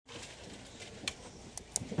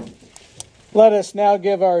Let us now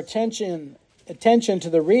give our attention to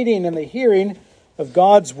the reading and the hearing of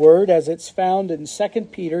God's Word as it's found in 2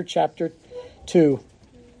 Peter chapter 2.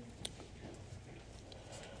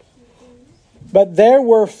 But there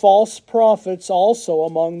were false prophets also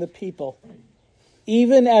among the people,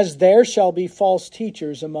 even as there shall be false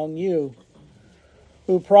teachers among you,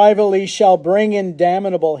 who privately shall bring in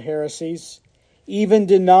damnable heresies, even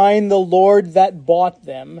denying the Lord that bought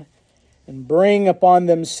them, and bring upon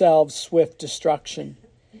themselves swift destruction.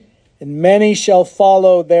 And many shall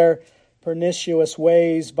follow their pernicious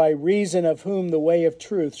ways, by reason of whom the way of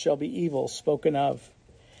truth shall be evil spoken of.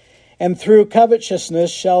 And through covetousness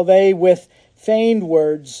shall they with feigned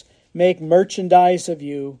words make merchandise of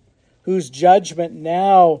you, whose judgment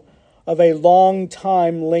now of a long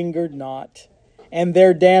time lingered not, and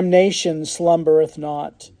their damnation slumbereth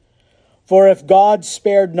not. For if God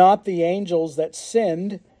spared not the angels that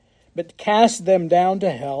sinned, but cast them down to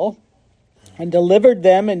hell, and delivered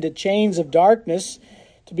them into chains of darkness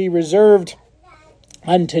to be reserved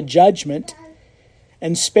unto judgment,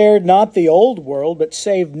 and spared not the old world, but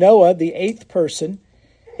saved Noah, the eighth person,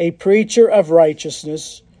 a preacher of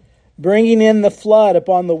righteousness, bringing in the flood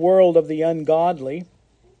upon the world of the ungodly,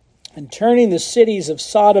 and turning the cities of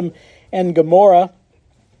Sodom and Gomorrah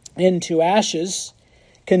into ashes,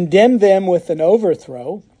 condemned them with an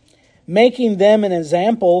overthrow, making them an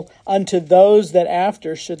example unto those that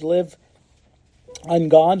after should live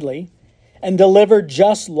ungodly, and delivered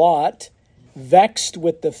just Lot, vexed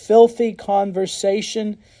with the filthy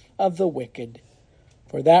conversation of the wicked.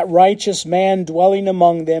 For that righteous man dwelling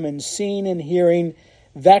among them, and seeing and hearing,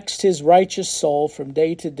 vexed his righteous soul from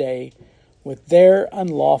day to day with their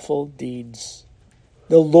unlawful deeds.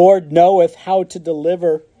 The Lord knoweth how to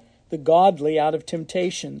deliver the godly out of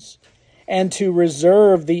temptations, and to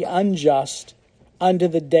reserve the unjust unto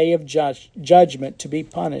the day of judgment to be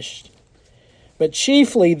punished. But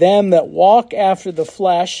chiefly them that walk after the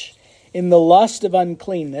flesh in the lust of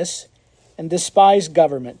uncleanness, and despise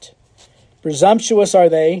government. Presumptuous are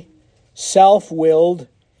they, self-willed.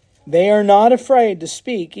 They are not afraid to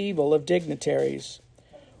speak evil of dignitaries.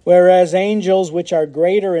 Whereas angels which are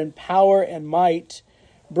greater in power and might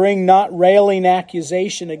bring not railing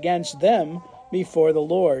accusation against them before the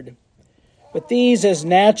Lord. But these, as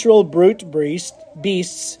natural brute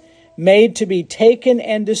beasts, made to be taken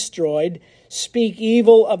and destroyed, speak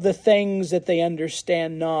evil of the things that they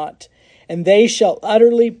understand not, and they shall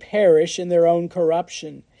utterly perish in their own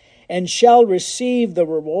corruption, and shall receive the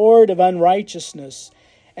reward of unrighteousness,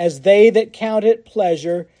 as they that count it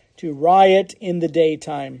pleasure to riot in the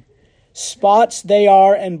daytime. Spots they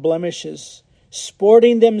are and blemishes,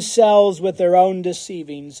 sporting themselves with their own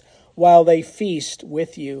deceivings, while they feast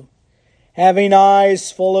with you, having eyes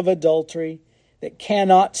full of adultery, that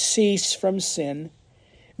cannot cease from sin,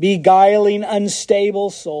 beguiling unstable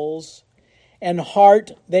souls, and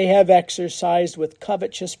heart they have exercised with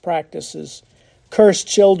covetous practices, cursed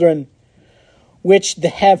children, which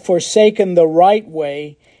have forsaken the right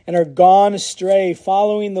way, and are gone astray,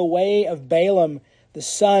 following the way of Balaam, the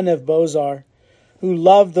son of Bozar, who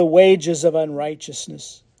loved the wages of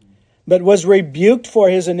unrighteousness, but was rebuked for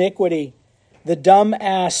his iniquity. The dumb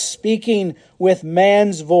ass, speaking with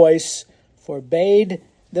man's voice, forbade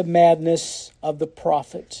the madness of the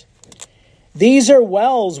prophet. These are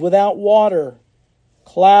wells without water,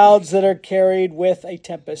 clouds that are carried with a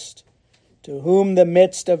tempest, to whom the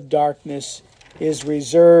midst of darkness is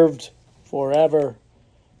reserved forever.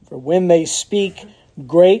 For when they speak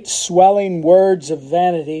great swelling words of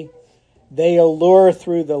vanity, they allure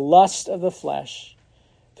through the lust of the flesh,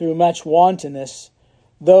 through much wantonness,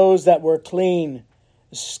 those that were clean,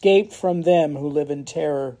 escaped from them who live in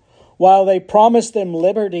terror. While they promise them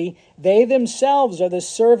liberty, they themselves are the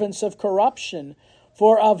servants of corruption.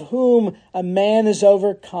 For of whom a man is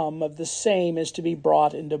overcome, of the same is to be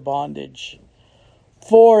brought into bondage.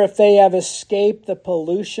 For if they have escaped the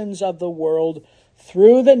pollutions of the world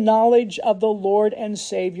through the knowledge of the Lord and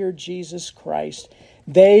Savior Jesus Christ,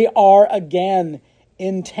 they are again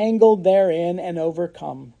entangled therein and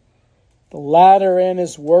overcome. The latter end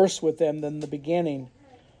is worse with them than the beginning.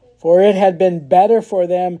 For it had been better for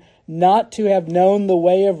them not to have known the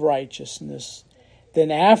way of righteousness, than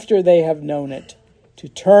after they have known it, to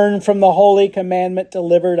turn from the holy commandment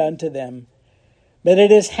delivered unto them. But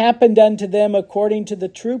it has happened unto them according to the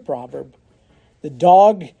true proverb. The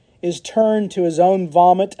dog is turned to his own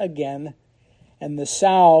vomit again, and the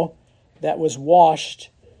sow that was washed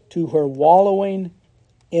to her wallowing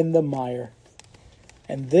in the mire.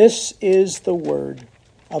 And this is the word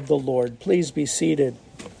of the Lord. Please be seated.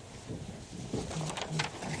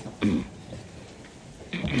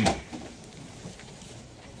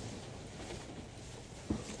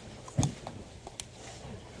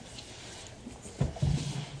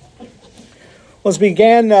 Well, as we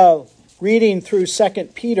began reading through 2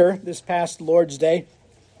 Peter this past Lord's Day,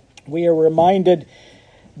 we are reminded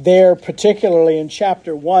there, particularly in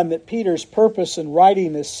chapter 1, that Peter's purpose in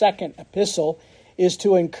writing this second epistle is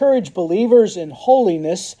to encourage believers in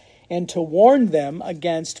holiness and to warn them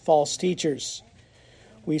against false teachers.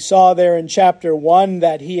 We saw there in chapter 1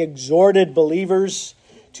 that he exhorted believers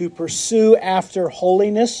to pursue after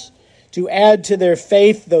holiness, to add to their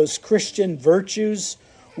faith those Christian virtues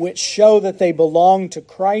which show that they belong to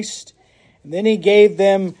Christ. And then he gave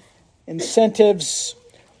them incentives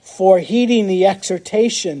for heeding the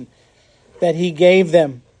exhortation that he gave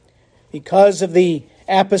them. Because of the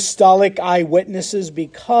apostolic eyewitnesses,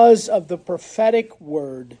 because of the prophetic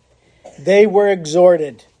word, they were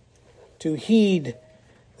exhorted to heed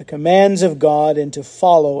the commands of God and to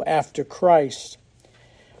follow after Christ.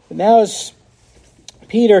 But now as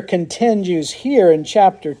Peter continues here in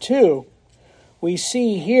chapter 2, we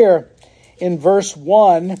see here in verse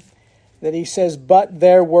 1 that he says, "But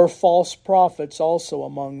there were false prophets also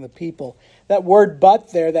among the people." That word "but"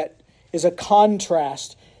 there, that is a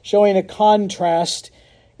contrast, showing a contrast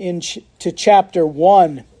to chapter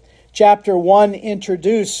 1. Chapter 1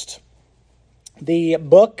 introduced the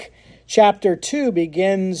book. Chapter 2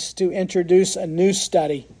 begins to introduce a new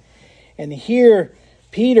study. And here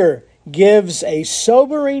Peter gives a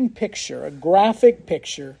sobering picture, a graphic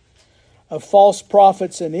picture of false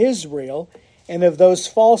prophets in Israel and of those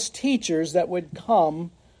false teachers that would come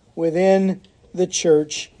within the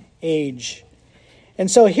church age. And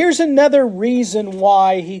so here's another reason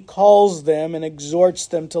why he calls them and exhorts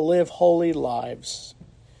them to live holy lives,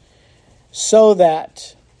 so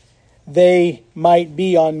that they might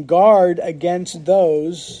be on guard against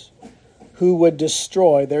those who would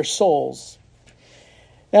destroy their souls.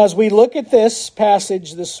 Now, as we look at this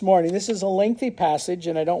passage this morning, this is a lengthy passage,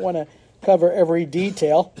 and I don't want to cover every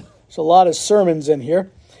detail. There's a lot of sermons in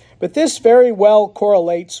here. But this very well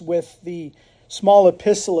correlates with the small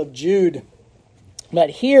epistle of Jude.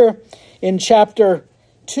 But here in chapter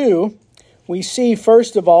 2, we see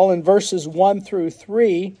first of all in verses 1 through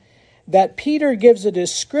 3 that Peter gives a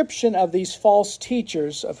description of these false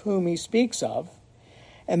teachers of whom he speaks of.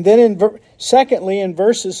 And then secondly, in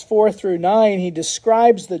verses 4 through 9, he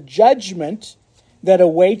describes the judgment that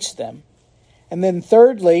awaits them. And then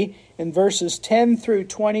thirdly, in verses 10 through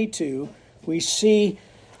 22, we see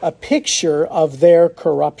a picture of their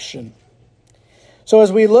corruption. So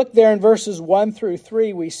as we look there in verses 1 through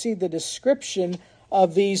 3, we see the description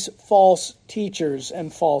of these false teachers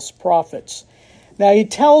and false prophets. Now he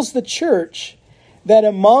tells the church that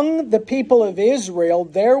among the people of Israel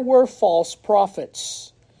there were false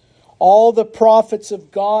prophets. All the prophets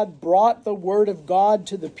of God brought the word of God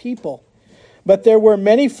to the people. But there were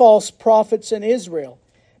many false prophets in Israel.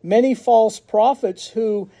 Many false prophets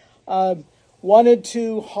who wanted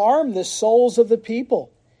to harm the souls of the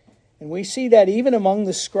people. And we see that even among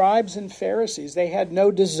the scribes and Pharisees. They had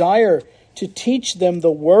no desire to teach them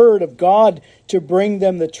the word of God, to bring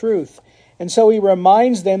them the truth. And so he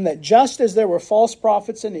reminds them that just as there were false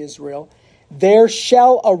prophets in Israel, there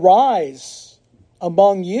shall arise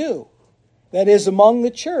among you, that is, among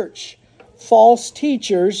the church, false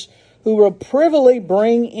teachers who will privily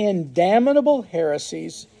bring in damnable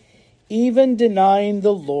heresies, even denying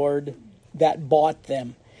the Lord that bought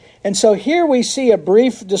them. And so here we see a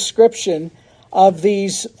brief description of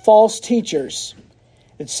these false teachers.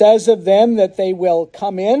 It says of them that they will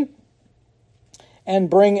come in and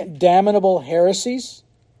bring damnable heresies.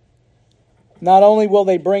 Not only will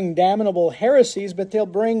they bring damnable heresies, but they'll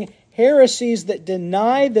bring heresies that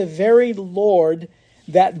deny the very Lord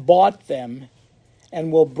that bought them, and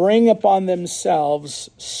will bring upon themselves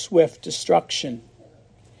swift destruction.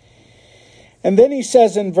 And then he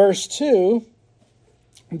says in verse 2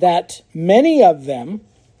 that many of them,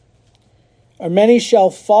 or many shall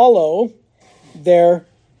follow their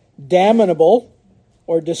damnable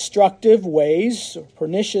or destructive ways, or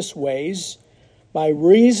pernicious ways, by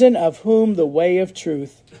reason of whom the way of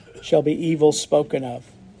truth shall be evil spoken of.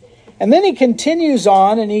 And then he continues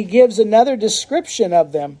on and he gives another description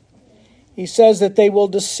of them. He says that they will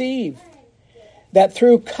deceive, that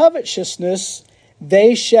through covetousness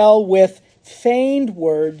they shall with feigned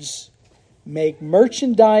words make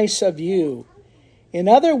merchandise of you. In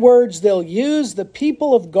other words, they'll use the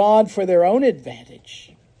people of God for their own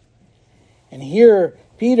advantage. And here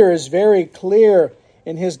Peter is very clear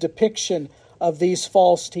in his depiction of these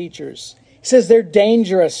false teachers. He says they're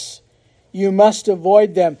dangerous. You must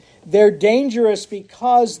avoid them. They're dangerous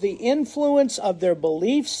because the influence of their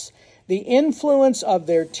beliefs, the influence of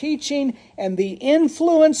their teaching, and the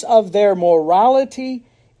influence of their morality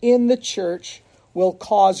in the church will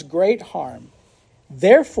cause great harm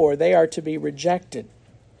Therefore, they are to be rejected.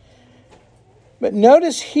 But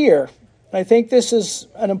notice here, I think this is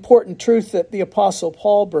an important truth that the Apostle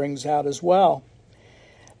Paul brings out as well,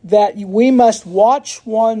 that we must watch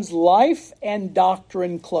one's life and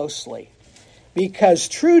doctrine closely, because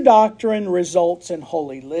true doctrine results in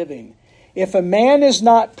holy living. If a man is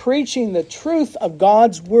not preaching the truth of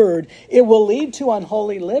God's word, it will lead to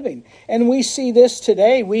unholy living. And we see this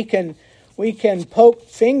today. We can poke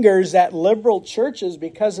fingers at liberal churches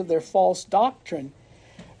because of their false doctrine.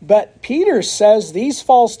 But Peter says these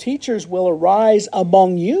false teachers will arise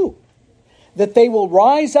among you, that they will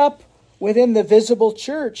rise up within the visible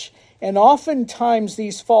church. And oftentimes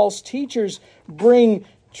these false teachers bring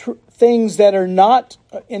things that are not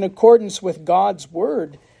in accordance with God's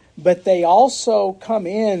word, but they also come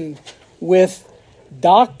in with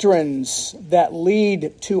doctrines that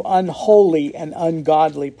lead to unholy and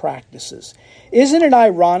ungodly practices. Isn't it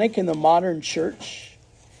ironic in the modern church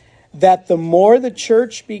that the more the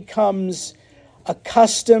church becomes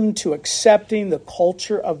accustomed to accepting the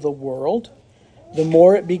culture of the world, the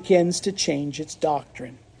more it begins to change its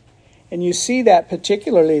doctrine? And you see that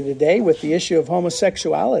particularly today with the issue of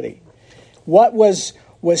homosexuality. What was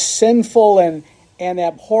sinful and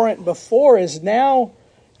abhorrent before is now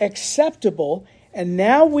acceptable, and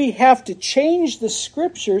now we have to change the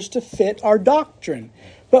scriptures to fit our doctrine.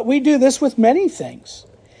 But we do this with many things.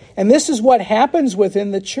 And this is what happens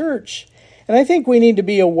within the church. And I think we need to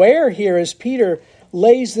be aware here as Peter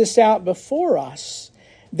lays this out before us,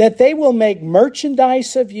 that they will make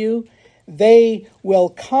merchandise of you. They will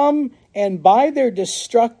come and by their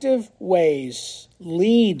destructive ways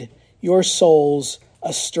lead your souls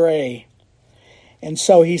astray. And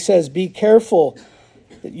so he says, be careful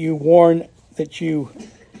that you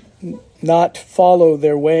not follow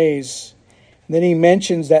their ways. And then he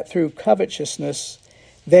mentions that through covetousness,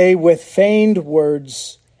 they with feigned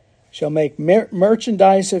words shall make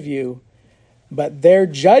merchandise of you, but their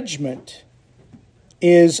judgment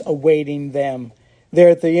is awaiting them. There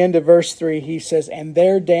at the end of verse 3, he says, and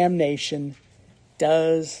their damnation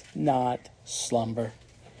does not slumber.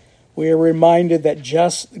 We are reminded that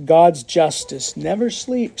God's justice never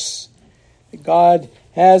sleeps. God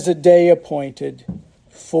has a day appointed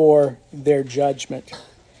for their judgment.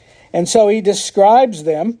 And so he describes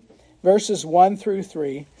them, verses 1 through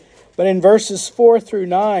 3. But in verses 4 through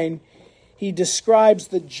 9, he describes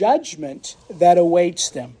the judgment that awaits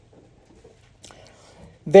them.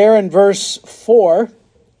 There in verse 4,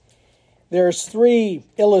 there's 3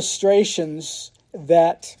 illustrations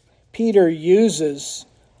that Peter uses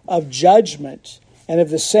of judgment, and of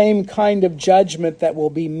the same kind of judgment that will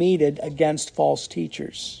be meted against false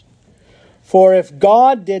teachers. For if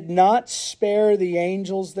God did not spare the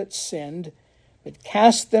angels that sinned, but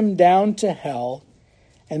cast them down to hell,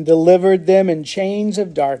 and delivered them in chains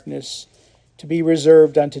of darkness to be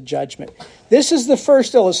reserved unto judgment. This is the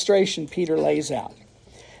first illustration Peter lays out.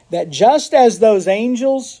 That just as those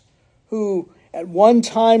angels who at one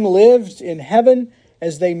time lived in heaven,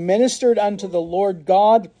 as they ministered unto the Lord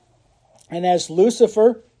God, and as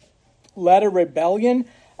Lucifer led a rebellion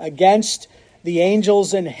against the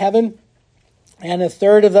angels in heaven, and a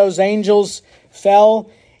third of those angels fell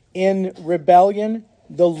in rebellion,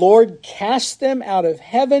 the Lord cast them out of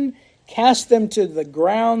heaven, cast them to the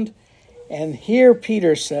ground. And here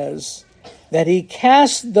Peter says that he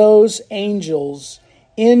cast those angels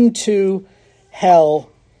into hell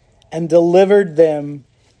and delivered them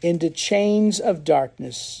into chains of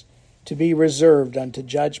darkness to be reserved unto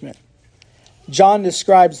judgment. John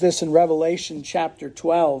describes this in Revelation chapter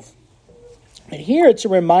 12. And here it's a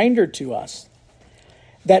reminder to us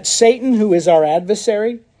that Satan, who is our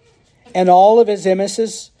adversary, and all of his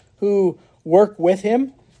emissaries who work with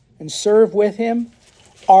him and serve with him,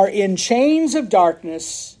 are in chains of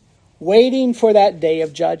darkness waiting for that day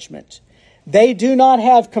of judgment. They do not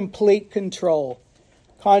have complete control.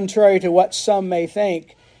 Contrary to what some may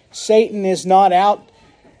think, Satan is not out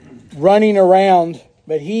running around,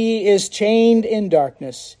 but he is chained in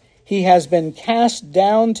darkness. He has been cast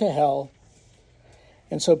down to hell.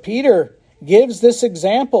 And so Peter gives this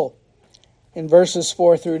example in verses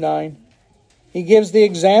 4 through 9. He gives the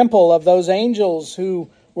example of those angels who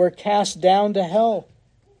were cast down to hell.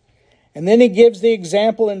 And then he gives the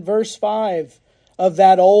example in verse 5 of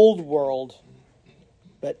that old world.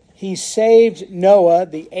 But he saved Noah,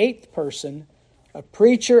 the 8th person, a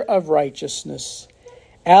preacher of righteousness,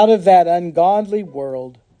 out of that ungodly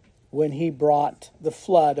world when he brought the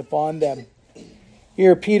flood upon them.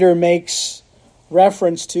 Here Peter makes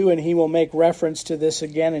reference to, and he will make reference to this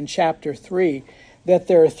again in chapter 3, that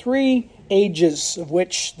there are 3 ages of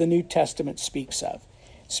which the New Testament speaks of.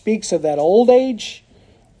 speaks of that old age,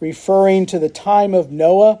 referring to the time of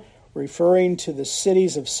Noah, referring to the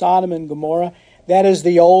cities of Sodom and Gomorrah. That is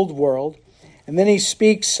the old world. And then he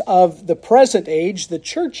speaks of the present age, the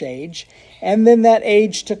church age, and then that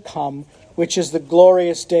age to come, which is the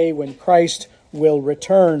glorious day when Christ will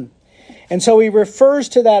return. And so he refers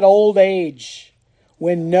to that old age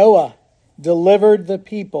when Noah delivered the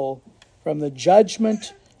people from the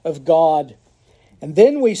judgment of God. And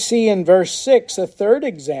then we see in verse 6 a third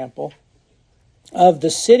example of the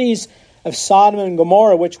cities of Sodom and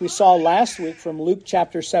Gomorrah, which we saw last week from Luke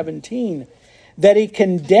chapter 17, that he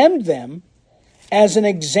condemned them as an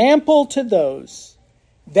example to those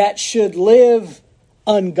that should live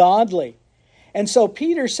ungodly. And so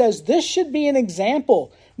Peter says this should be an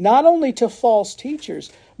example not only to false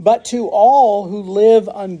teachers, but to all who live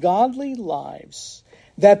ungodly lives,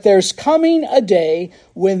 that there's coming a day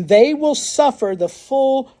when they will suffer the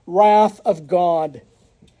full wrath of God.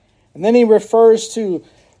 And then he refers to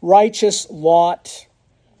righteous Lot,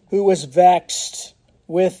 who was vexed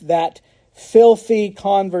with that filthy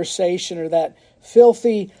conversation or that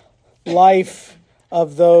filthy life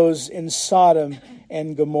of those in Sodom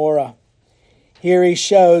and Gomorrah. Here he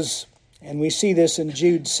shows, and we see this in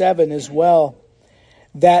Jude 7 as well,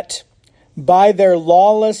 that by their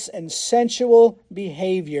lawless and sensual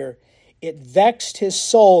behavior, it vexed his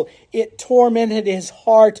soul. It tormented his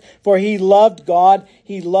heart, for he loved God.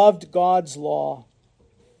 He loved God's law.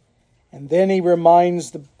 And then he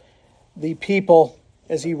reminds the people,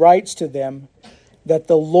 as he writes to them, that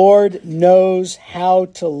the Lord knows how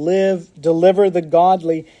to deliver the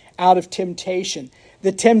godly out of temptation.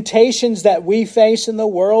 The temptations that we face in the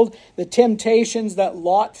world, the temptations that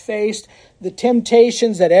Lot faced, the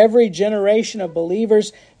temptations that every generation of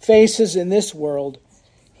believers faces in this world,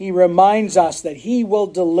 he reminds us that he will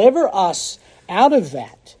deliver us out of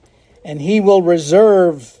that, and he will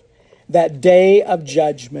reserve that day of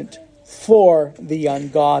judgment for the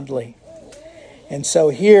ungodly. And so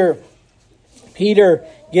here, Peter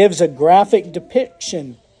gives a graphic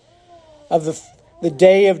depiction of the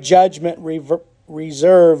day of judgment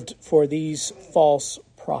reserved for these false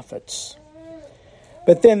prophets.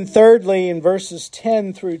 But then thirdly, in verses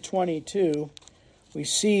 10 through 22, we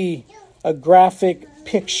see a graphic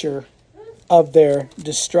picture of their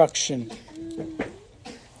destruction.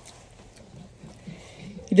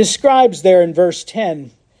 He describes there in verse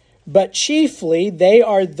 10, "But chiefly they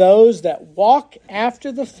are those that walk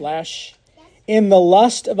after the flesh in the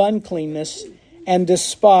lust of uncleanness and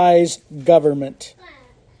despise government.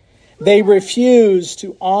 They refuse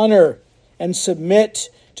to honor and submit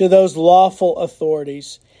to those lawful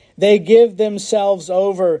authorities. They give themselves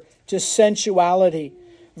over to sensuality."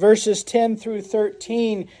 Verses 10 through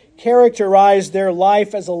 13 characterize their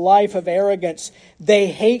life as a life of arrogance. They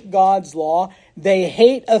hate God's law. They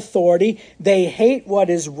hate authority. They hate what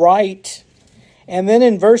is right. And then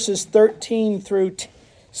in verses 13 through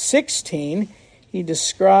 16, he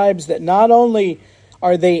describes that not only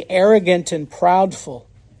are they arrogant and proudful,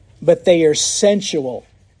 but they are sensual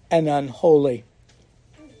and unholy.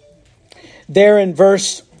 There in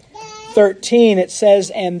verse 13 it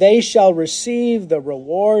says, "And they shall receive the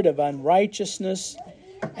reward of unrighteousness,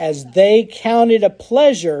 as they count it a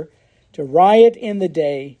pleasure to riot in the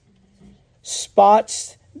day.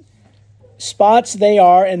 Spots they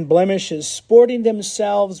are and blemishes, sporting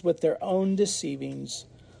themselves with their own deceivings,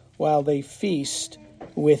 while they feast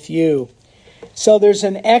with you." So there's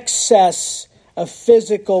an excess of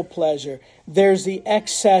physical pleasure. There's the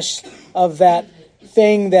excess of that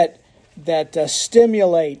thing that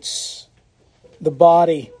stimulates the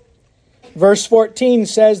body. Verse 14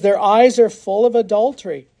 says, "Their eyes are full of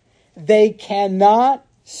adultery. They cannot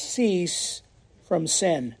cease from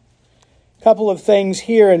sin." A couple of things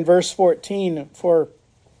here in verse 14 for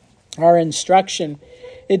our instruction.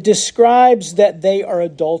 It describes that they are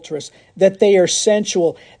adulterous, that they are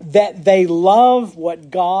sensual, that they love what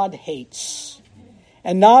God hates.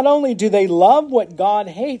 And not only do they love what God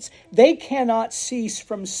hates, they cannot cease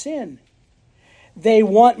from sin. They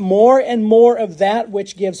want more and more of that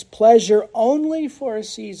which gives pleasure only for a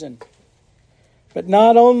season. But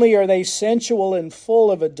not only are they sensual and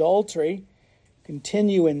full of adultery,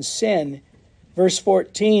 continue in sin. Verse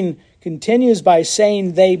 14 continues by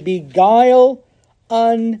saying they beguile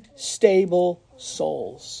unstable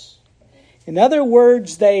souls. In other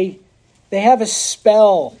words, they have a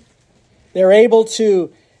spell. They're able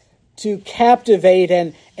to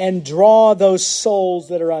captivate and draw those souls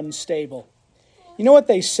that are unstable. You know what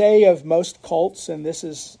they say of most cults, and this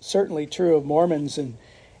is certainly true of Mormons and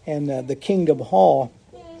the Kingdom Hall.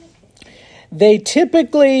 They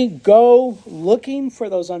typically go looking for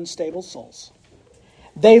those unstable souls.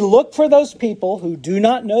 They look for those people who do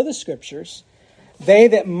not know the Scriptures, they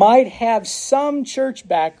that might have some church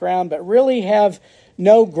background but really have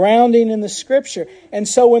no grounding in the Scripture. And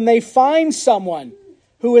so when they find someone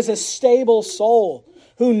who is a stable soul,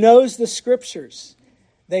 who knows the Scriptures,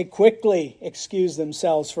 they quickly excuse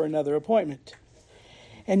themselves for another appointment.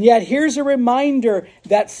 And yet here's a reminder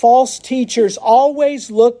that false teachers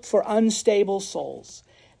always look for unstable souls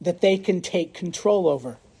that they can take control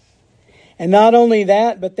over. And not only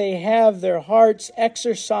that, but they have their hearts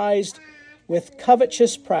exercised with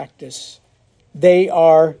covetous practice. They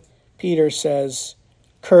are, Peter says,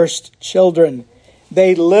 cursed children.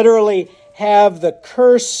 They literally have the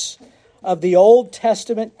curse of the Old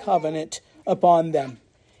Testament covenant upon them.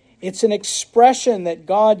 It's an expression that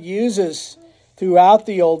God uses throughout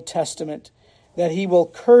the Old Testament, that He will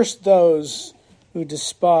curse those who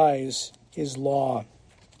despise His law.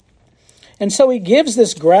 And so He gives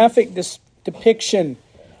this graphic depiction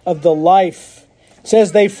of the life. It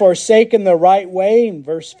says they've forsaken the right way. In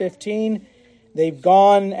verse 15, they've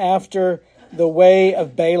gone after the way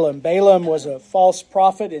of Balaam. Balaam was a false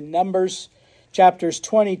prophet in Numbers chapters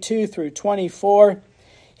 22 through 24.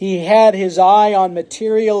 He had his eye on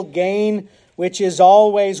material gain, which is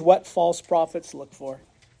always what false prophets look for.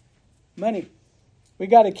 Money. We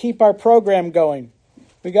got to keep our program going.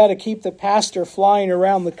 We got to keep the pastor flying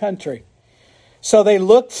around the country. So they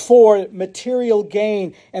looked for material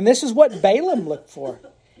gain. And this is what Balaam looked for.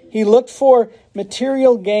 He looked for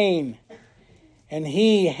material gain. And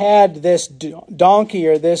he had this donkey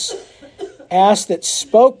or this ass that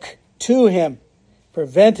spoke to him,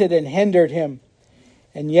 prevented and hindered him.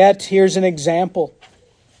 And yet, here's an example.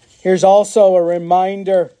 Here's also a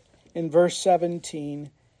reminder in verse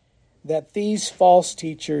 17 that these false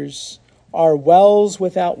teachers are wells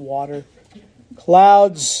without water,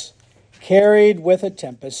 clouds carried with a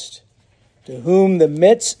tempest, to whom the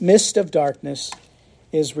mist of darkness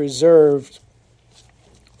is reserved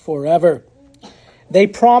forever. They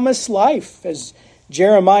promise life, as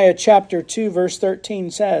Jeremiah chapter 2 verse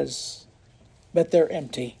 13 says, but they're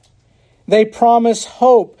empty. They promise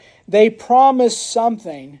hope. They promise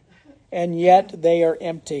something, and yet they are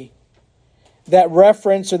empty. That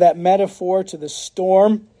reference or that metaphor to the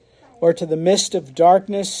storm or to the mist of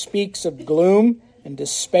darkness speaks of gloom and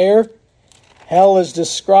despair. Hell is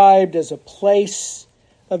described as a place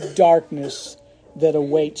of darkness that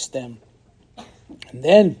awaits them. And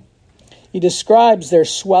then he describes their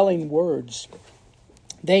swelling words.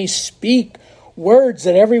 They speak words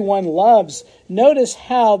that everyone loves. Notice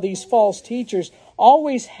how these false teachers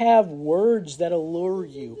always have words that allure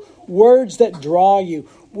you, words that draw you,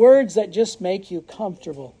 words that just make you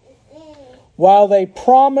comfortable. While they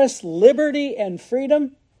promise liberty and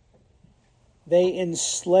freedom, they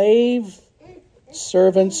enslave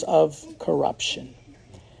servants of corruption.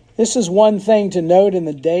 This is one thing to note in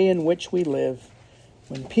the day in which we live.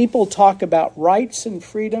 When people talk about rights and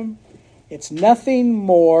freedom, it's nothing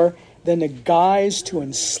more than a guise to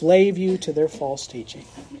enslave you to their false teaching.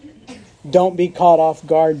 Don't be caught off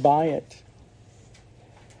guard by it.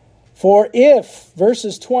 For if,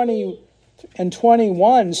 verses 20 and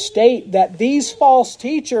 21 state that these false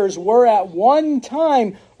teachers were at one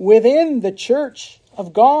time within the church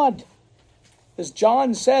of God. As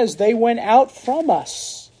John says, they went out from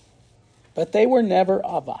us, but they were never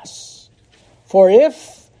of us. For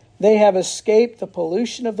if they have escaped the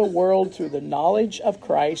pollution of the world through the knowledge of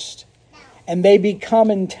Christ, and they become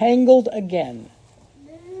entangled again,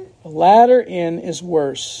 the latter end is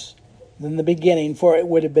worse than the beginning, for it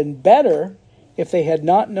would have been better if they had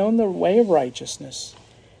not known the way of righteousness,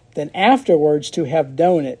 than afterwards to have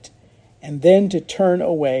known it, and then to turn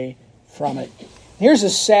away from it. Here's a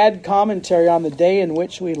sad commentary on the day in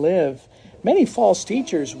which we live. Many false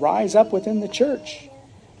teachers rise up within the church.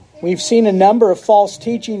 We've seen a number of false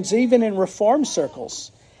teachings even in Reformed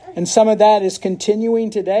circles, and some of that is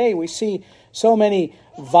continuing today. We see so many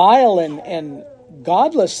vile and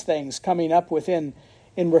godless things coming up in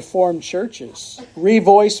Reformed churches.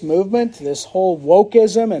 Revoice movement, this whole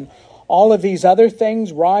wokeism and all of these other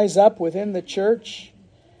things rise up within the church.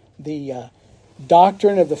 The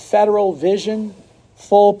doctrine of the federal vision,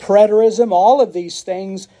 full preterism, all of these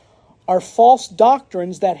things are false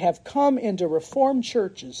doctrines that have come into Reformed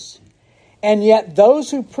churches. And yet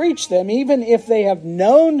those who preach them, even if they have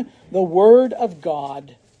known the Word of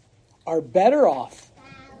God, are better off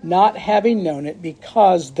not having known it,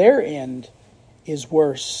 because their end is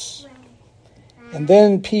worse. And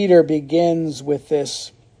then Peter begins with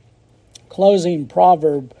this closing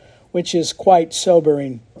proverb, which is quite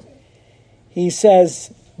sobering. He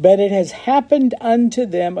says, "But it has happened unto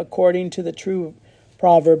them according to the true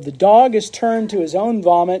proverb. The dog is turned to his own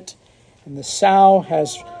vomit, and the sow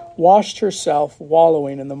has washed herself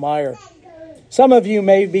wallowing in the mire. Some of you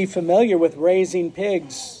may be familiar with raising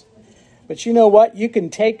pigs. But you know what? You can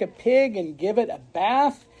take a pig and give it a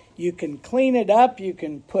bath. You can clean it up. You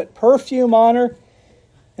can put perfume on her.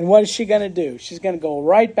 And what is she going to do? She's going to go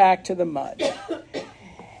right back to the mud.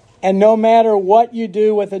 And no matter what you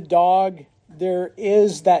do with a dog, there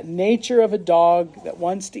is that nature of a dog that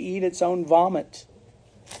wants to eat its own vomit.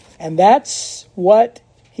 And that's what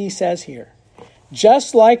he says here.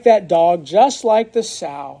 Just like that dog, just like the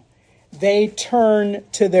sow, they turn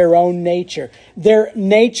to their own nature. Their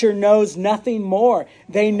nature knows nothing more.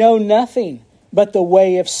 They know nothing but the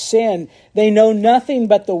way of sin. They know nothing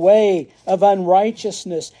but the way of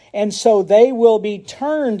unrighteousness. And so they will be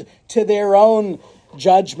turned to their own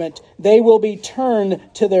judgment. They will be turned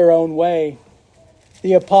to their own way.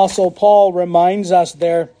 The Apostle Paul reminds us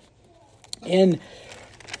there in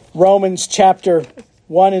Romans chapter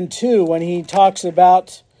 1 and 2 when he talks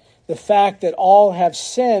about the fact that all have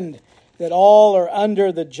sinned, that all are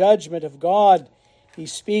under the judgment of God. He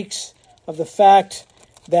speaks of the fact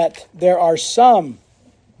that there are some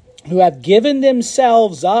who have given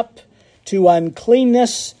themselves up to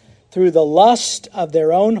uncleanness through the lust of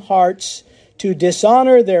their own hearts, to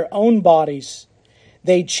dishonor their own bodies.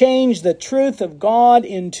 They change the truth of God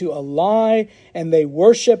into a lie, and they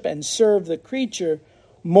worship and serve the creature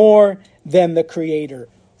more than the Creator.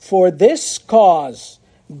 For this cause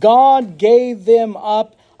God gave them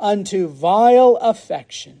up unto vile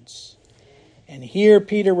affections. And here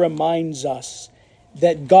Peter reminds us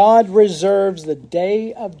that God reserves the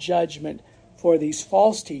day of judgment for these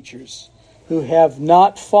false teachers who have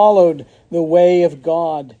not followed the way of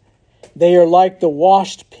God. They are like the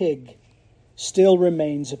washed pig, still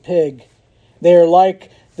remains a pig. They are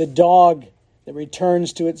like the dog that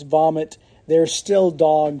returns to its vomit. They are still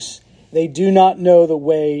dogs. They do not know the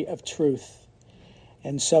way of truth.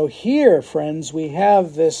 And so here, friends, we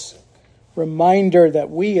have this reminder that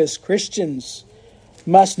we as Christians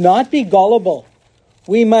must not be gullible.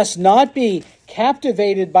 We must not be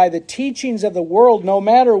captivated by the teachings of the world, no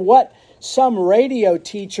matter what some radio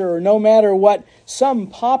teacher or no matter what some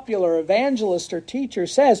popular evangelist or teacher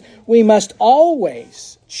says. We must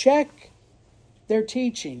always check their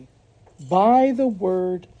teaching by the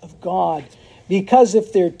Word of God. Because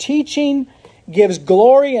if their teaching gives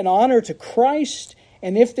glory and honor to Christ,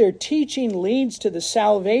 and if their teaching leads to the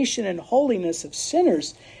salvation and holiness of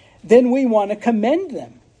sinners, then we want to commend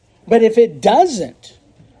them. But if it doesn't,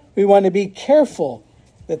 we want to be careful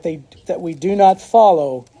that we do not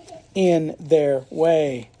follow in their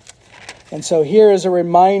way. And so here is a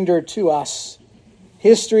reminder to us.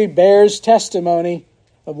 History bears testimony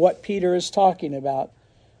of what Peter is talking about.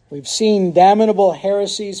 We've seen damnable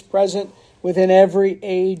heresies present within every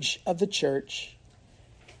age of the church.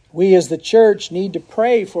 We as the church need to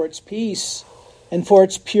pray for its peace and for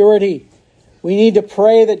its purity. We need to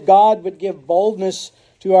pray that God would give boldness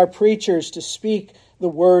to our preachers to speak the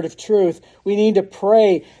word of truth. We need to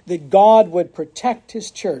pray that God would protect His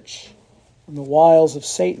church from the wiles of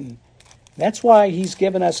Satan. That's why He's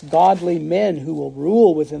given us godly men who will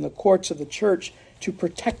rule within the courts of the church to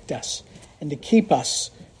protect us and to keep us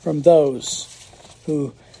from those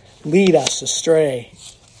who lead us astray.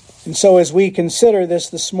 And so as we consider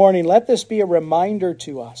this morning, let this be a reminder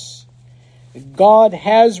to us that God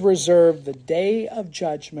has reserved the day of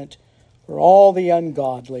judgment for all the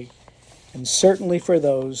ungodly, and certainly for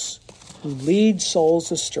those who lead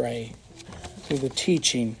souls astray through the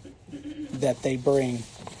teaching that they bring.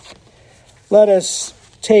 Let us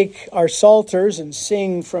take our psalters and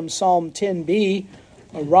sing from Psalm 10b,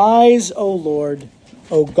 Arise, O Lord,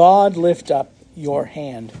 O God, lift up your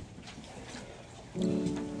hand.